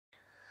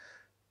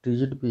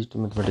TGT PGT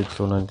mathematics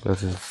online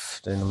classes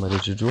 10 number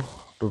 82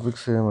 topic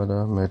से हमारा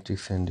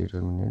matrix and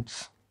determinants.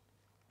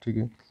 ठीक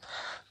है,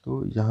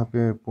 तो यहाँ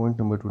पे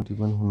पॉइंट नंबर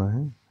 21 होना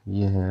है।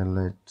 ये है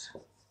late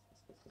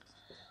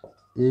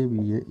A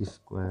B A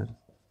square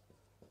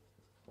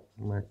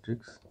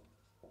matrix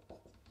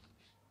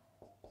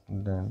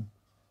then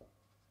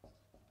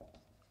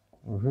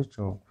which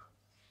of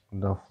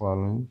the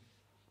following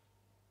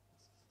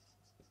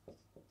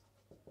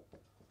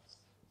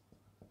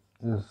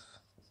is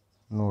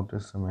not a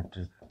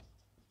symmetric।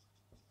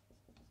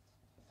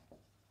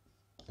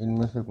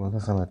 इनमें से कौन सा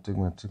सिमेट्रिक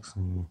मैट्रिक्स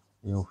नहीं है?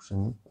 ये ऑप्शन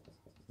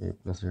है ए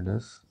प्लस ए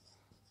डैश,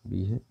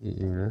 बी है ए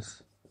डैश,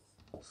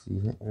 सी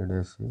है ए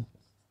डैश ए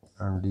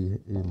एंड डी है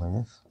ए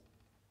माइनस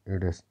ए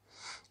डैश।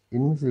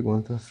 इनमें से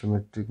कौन सा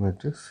सिमेट्रिक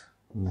मैट्रिक्स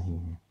नहीं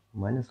है?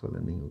 माइनस वाला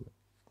नहीं होगा।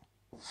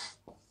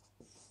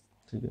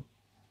 ठीक है,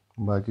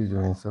 बाकी जो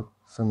है सब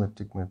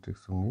सिमेट्रिक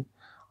मैट्रिक्स होंगे।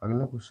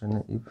 अगला क्वेश्चन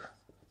है if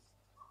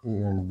A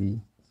and B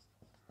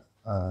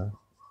are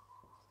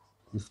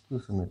skew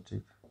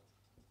symmetric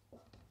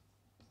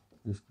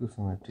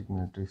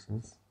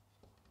matrices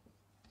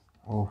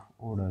of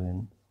order n,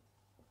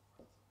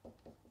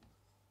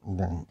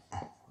 then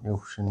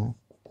option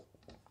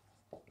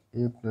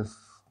a plus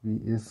b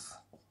is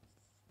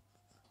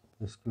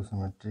skew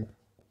symmetric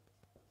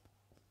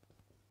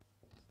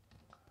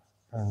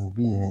and b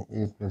है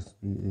a plus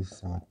b is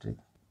symmetric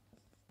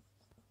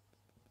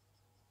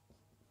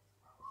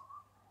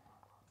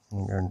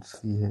and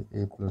c है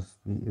a plus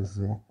b is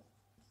a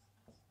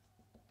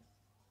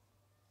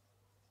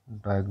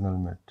diagonal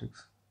matrix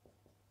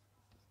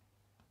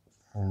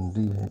and d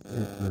है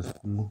a plus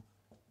b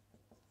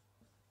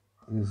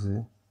is a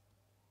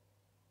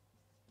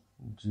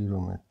zero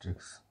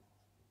matrix.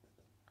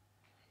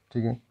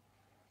 ठीक है,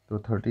 तो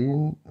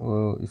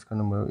 13 इसका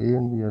number A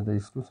and B are the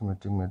skew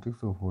symmetric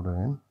matrix of order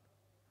N.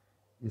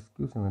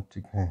 Skew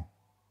symmetric है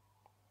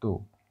तो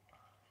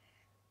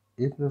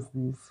ए plus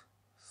B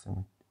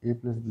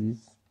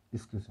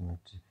skew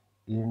symmetric,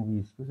 A and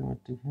B skew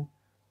symmetric है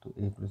तो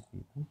ए plus B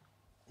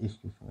भी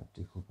skew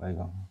symmetric हो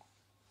पाएगा।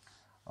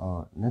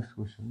 और नेक्स्ट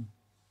क्वेश्चन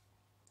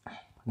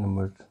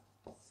नंबर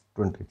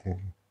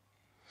 23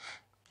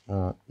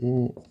 ए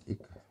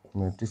एक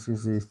मैट्रिक्स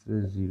से इस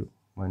तरह 0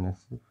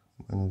 minus F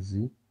minus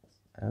ji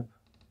F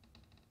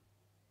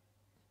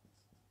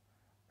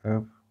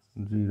F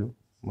 0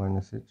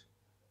 minus H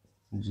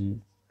G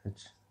H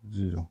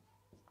 0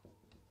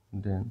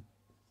 then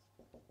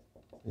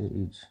A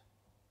is.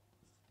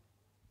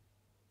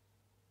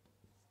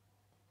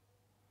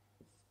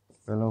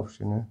 पहला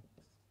ऑप्शन है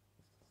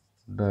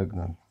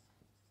डायगोनल,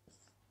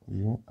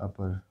 ये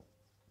अपर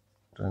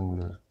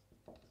ट्रायंगुलर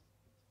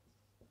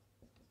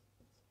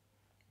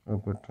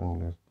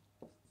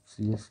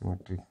सी है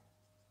सिमेट्रिक,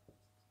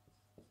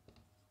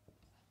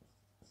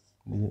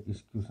 ये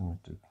स्क्यू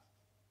सिमेट्रिक।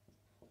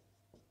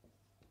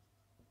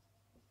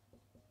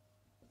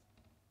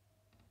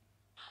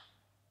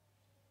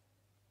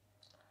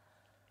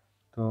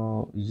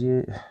 तो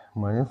ये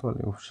माइनस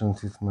वाले ऑप्शन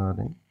इसमें आ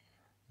रहे हैं,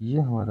 ये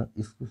हमारा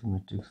स्क्यू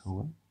सिमेट्रिक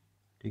होगा।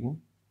 ठीक है,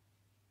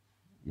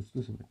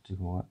 स्क्यू सिमेट्रिक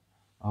होगा।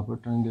 अपर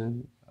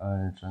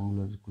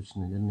ट्रायंगुलर कुछ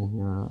नज़र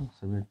नहीं आ रहा,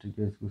 सिमेट्रिक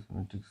या स्क्यू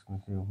सिमेट्रिक में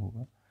से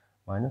होगा।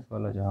 माइनस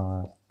वाला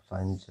जहाँ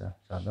साइन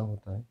ज़्यादा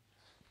होता है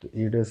तो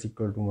ए डैश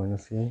इक्वल टू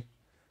माइनस ए,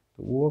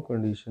 तो वो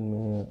कंडीशन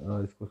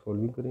में इसको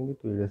सॉल्विंग करेंगे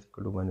तो ए डैश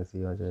इक्वल टू माइनस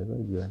ए आ जाएगा।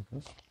 ये आएगा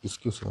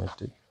स्क्यू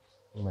सिमेट्रिक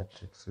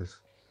मैट्रिक्स।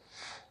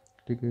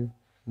 ठीक है,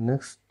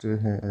 नेक्स्ट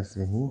है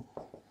ऐसे ही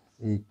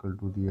ए इक्वल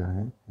टू दिया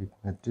है, एक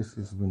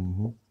मैट्रिक्स बनी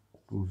है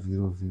 2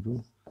 0 0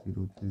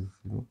 0 3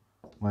 0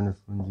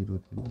 -1 0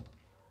 3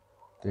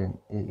 देन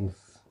ए इज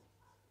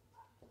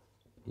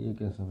ए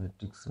कैसा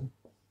मैट्रिक्स है?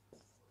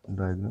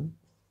 डायगोनल,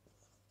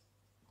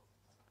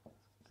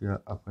 क्या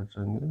अपर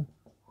ट्रायंगल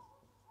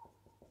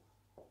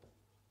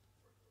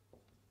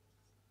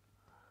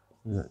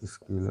या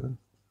स्केलर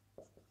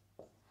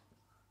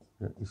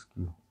या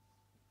स्क्यू।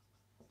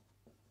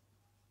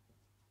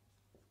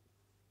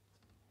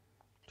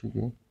 ठीक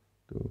है,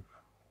 तो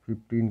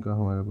 15 का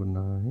हमारा बन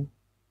रहा है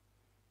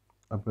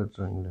अपर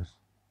ट्रायंगुलर।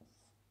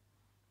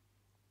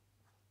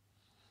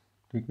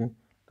 ठीक है,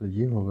 तो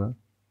ये होगा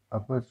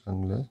upper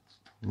triangular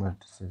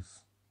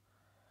matrices.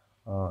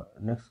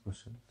 Next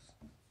question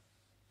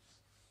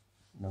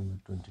number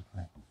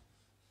 25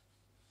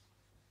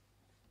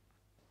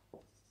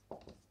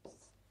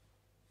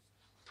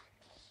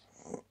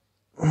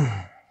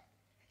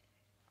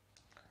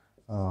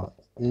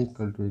 A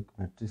equal to एक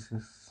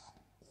मैट्रिसेस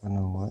बना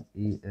हुआ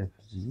A F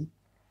G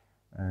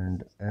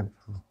and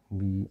F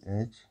B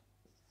H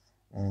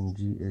and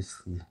ji H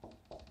C,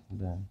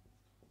 then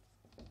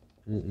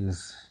A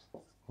is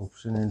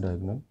option है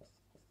डायगोनल,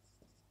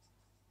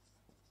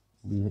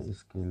 बी है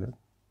स्केलर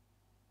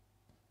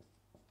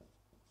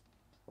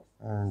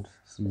एंड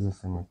सी है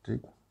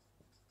सिमेट्रिक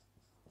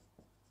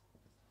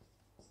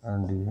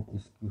एंड डी है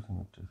skew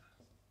symmetric.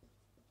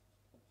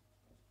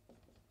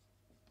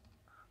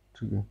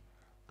 ठीक है,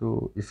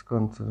 तो इसका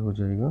आंसर हो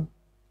जाएगा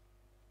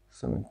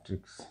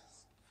सिमेट्रिक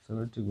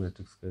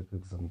मैट्रिक्स का एक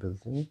एग्जाम्पल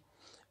से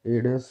ए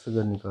डैश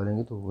अगर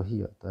निकालेंगे तो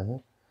वही आता है,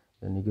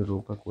 यानी कि रो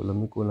का कॉलम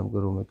में, कॉलम का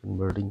रो में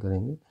कन्वर्टिंग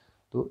करेंगे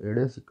तो ए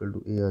डैश इक्वल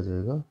टू ए आ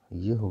जाएगा।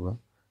 ये होगा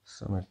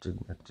सिमेट्रिक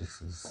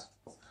मैट्रिक्सेस।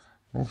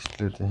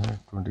 नेक्स्ट लेते हैं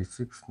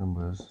 26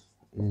 नंबर।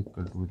 ए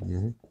इक्वल टू दिया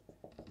है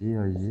ए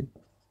आई जे,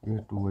 ये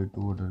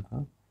 2/2 ऑर्डर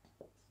का,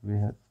 वे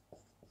है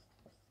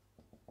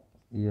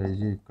ए आई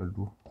J equal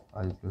to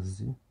I plus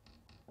J,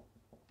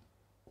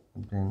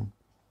 then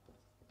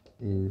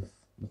A is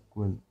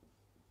equal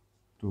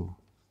to,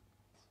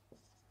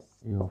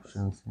 A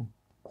option से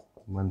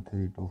 1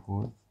 3 2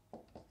 4,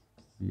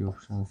 बी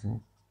ऑप्शन से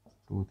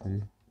 2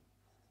 3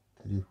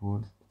 3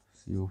 4,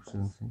 सी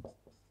ऑप्शन से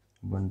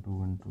 1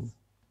 2 1 2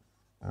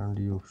 एंड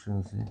डी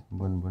ऑप्शन से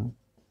 1 1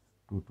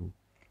 2 2।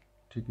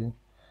 ठीक है,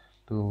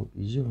 तो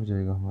ये हो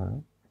जाएगा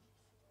हमारा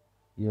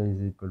ए I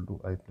is equal to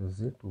I plus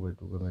जे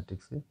 2/2 का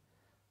मैट्रिक्स है।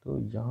 तो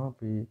यहाँ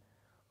पे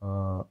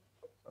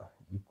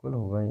इक्वल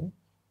होगा ये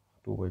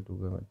 2/2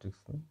 का मैट्रिक्स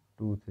में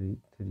 2 3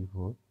 3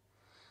 4।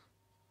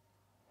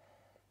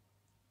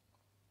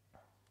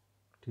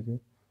 ठीक है,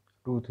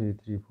 2 3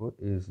 3 4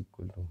 ए इज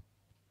इक्वल टू।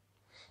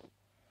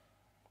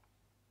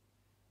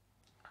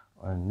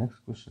 और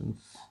नेक्स्ट क्वेश्चन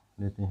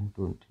लेते हैं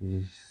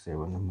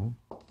 27 नंबर।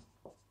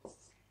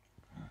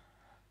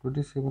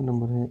 27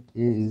 नंबर है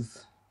ए is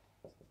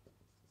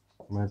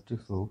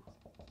matrix of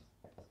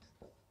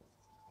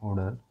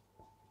order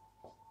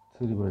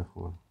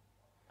 3/4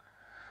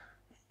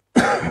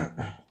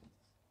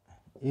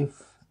 if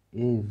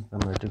A is the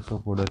matrix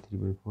of order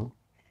 3/4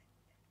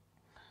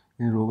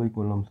 in row by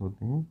columns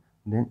होते हैं,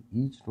 then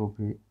each row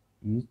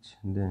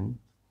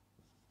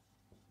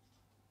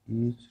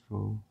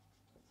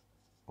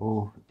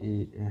of A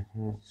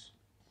has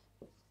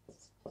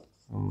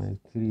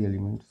 3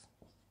 elements,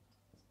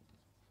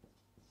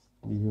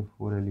 B है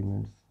 4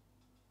 elements,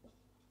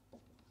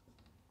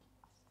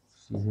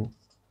 C है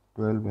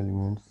 12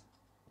 elements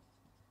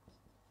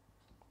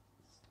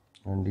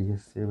and D है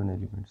 7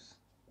 elements.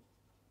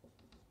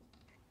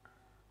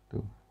 तो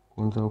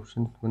कौन सा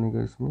option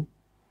बनेगा इसमें?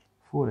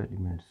 4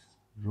 एलिमेंट्स,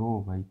 रो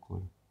बाई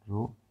कॉलम।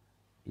 रो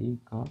ए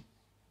का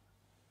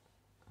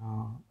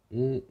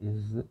ए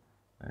is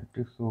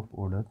matrix of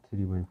order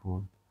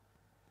 3/4।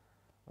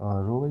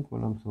 Row by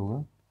columns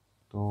होगा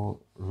तो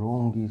रो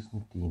होंगी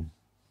इसमें 3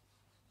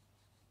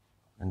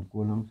 एंड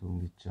कॉलम्स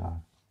होंगे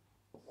 4।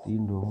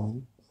 3 रो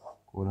होंगी,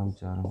 कॉलम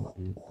 4 होंगे,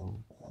 1 2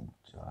 3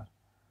 4,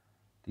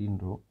 3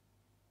 रो,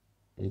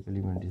 1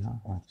 एलिमेंट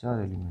यहाँ, हाँ 4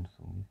 एलिमेंट्स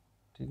होंगे।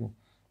 ठीक है,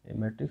 ये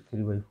मैट्रिक्स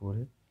 3/4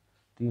 है,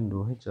 3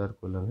 रो है, 4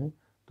 कॉलम है,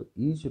 तो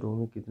ईच रो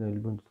में कितने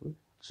एलिमेंट्स हुए?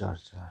 4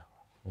 4,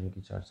 यानी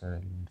कि 4 4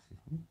 एलिमेंट्स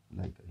इसमें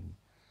लाई करेंगे।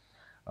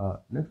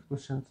 नेक्स्ट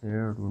क्वेश्चन है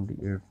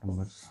 28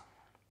 नंबर्स।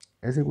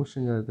 ऐसे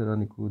क्वेश्चन ज़्यादातर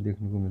आने को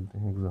देखने को मिलते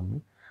हैं एग्जाम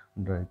में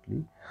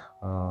डायरेक्टली,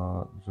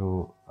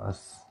 जो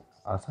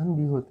आसान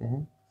भी होते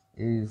हैं।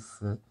 ए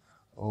इज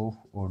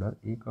ऑफ ऑर्डर,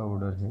 ए का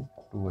ऑर्डर है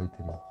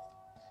 2/3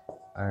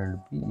 and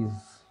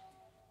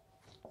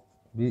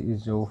B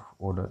is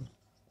of order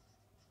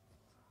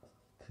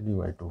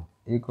 3/2।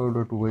 ए का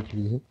ऑर्डर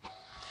 2/3 है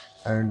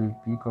एंड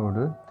बी का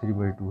ऑर्डर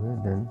 3/2 है,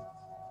 then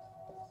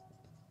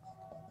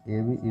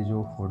A B is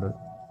of order,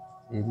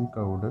 A B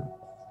का ऑर्डर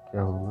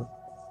क्या होगा?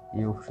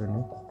 ए ऑप्शन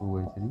है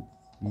 2/3,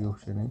 बी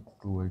ऑप्शन है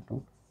 2/2,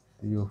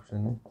 सी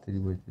ऑप्शन है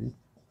 3/3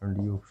 एंड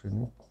डी ऑप्शन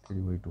है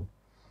 3/2।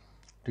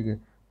 ठीक है,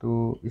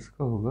 तो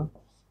इसका होगा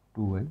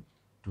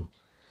 2/2।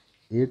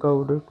 ए का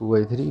ऑर्डर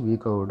 2/3, बी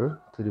का ऑर्डर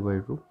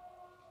 3/2,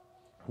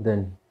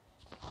 देन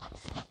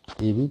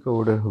ए बी का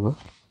ऑर्डर होगा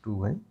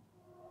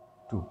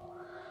 2/2।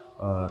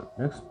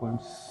 Next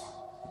points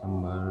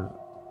number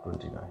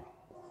 29।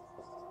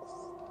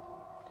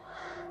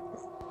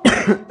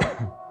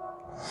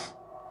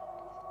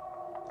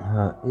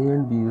 हाँ, A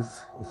and B is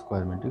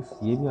square matrix,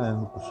 ये भी आया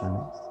हुआ क्वेश्चन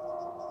है।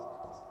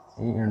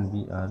 A and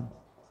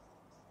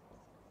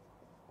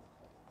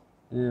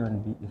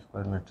B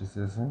square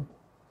matrices हैं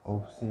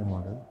of same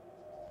order,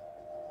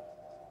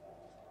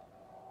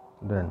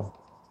 then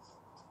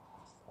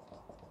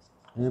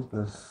A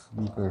plus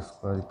B का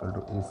square equal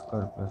to A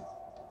square plus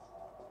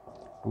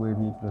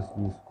 2ab plus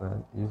B square.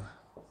 If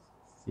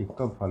ये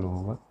कब फॉलो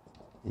होगा?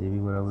 ए बी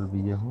बराबर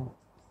बी ए हो,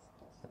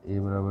 ए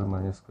बराबर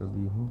माइनस का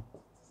बी हो,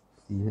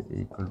 सी है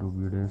ए इक्वल टू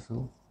बी डैश हो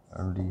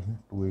और डी है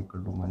 2a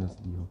equal to minus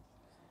B हो।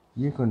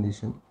 ये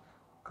कंडीशन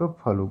कब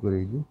फॉलो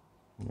करेगी?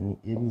 यानी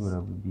ए बी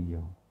बराबर बी ए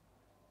हो।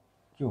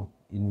 क्यों?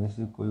 इनमें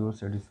से कोई और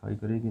सेटिस्फाई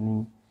करेगी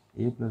नहीं।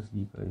 ए प्लस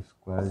बी का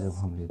स्क्वायर जब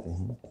हम लेते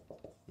हैं,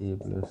 ए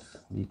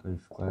प्लस बी का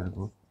स्क्वायर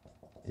को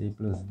ए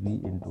प्लस बी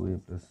इंटू ए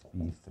प्लस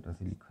बी इस तरह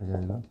से लिखा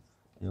जाएगा,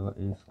 ये होगा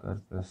ए square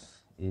plus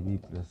A B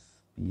plus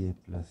B A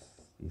plus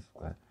B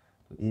square.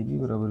 तो ए बी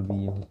बराबर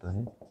बी ए होता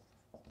है,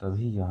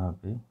 तभी यहाँ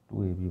पे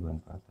 2ab बन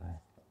पाता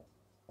है।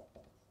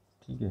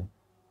 ठीक है,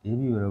 ए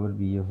बी बराबर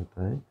बी ए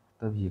होता है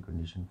तब ये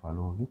कंडीशन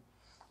फॉलो होगी,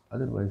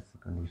 अदरवाइज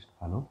कंडीशन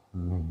फॉलो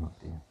नहीं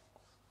होती है।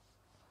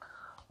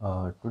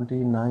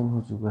 29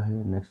 हो चुका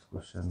है। नेक्स्ट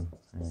क्वेश्चन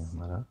है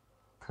हमारा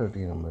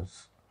 30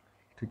 नंबर्स।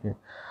 ठीक है,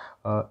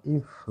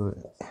 इफ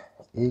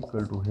ए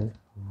इक्वल टू है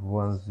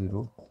 1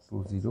 0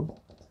 2 0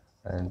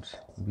 and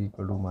B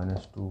equal to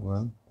 -2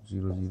 1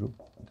 0 0,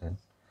 then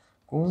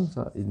कौन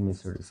सा इनमें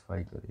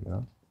सेटिस्फाई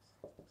करेगा,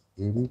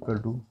 A B equal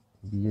to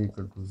be A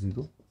equal to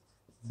 0,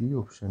 B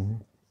option है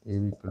A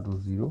B equal to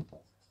 0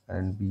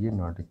 and B A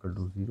not equal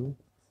to 0,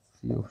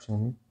 C option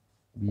है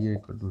B A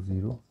equal to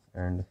 0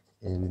 and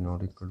A B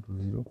not equal to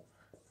 0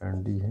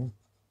 and D है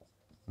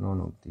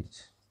none of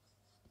these.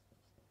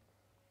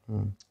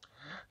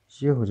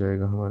 ये हो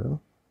जाएगा हमारा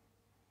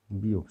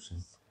B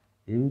option,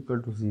 A B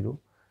equal to 0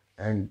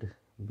 and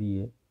B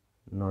A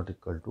not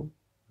equal to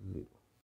 0।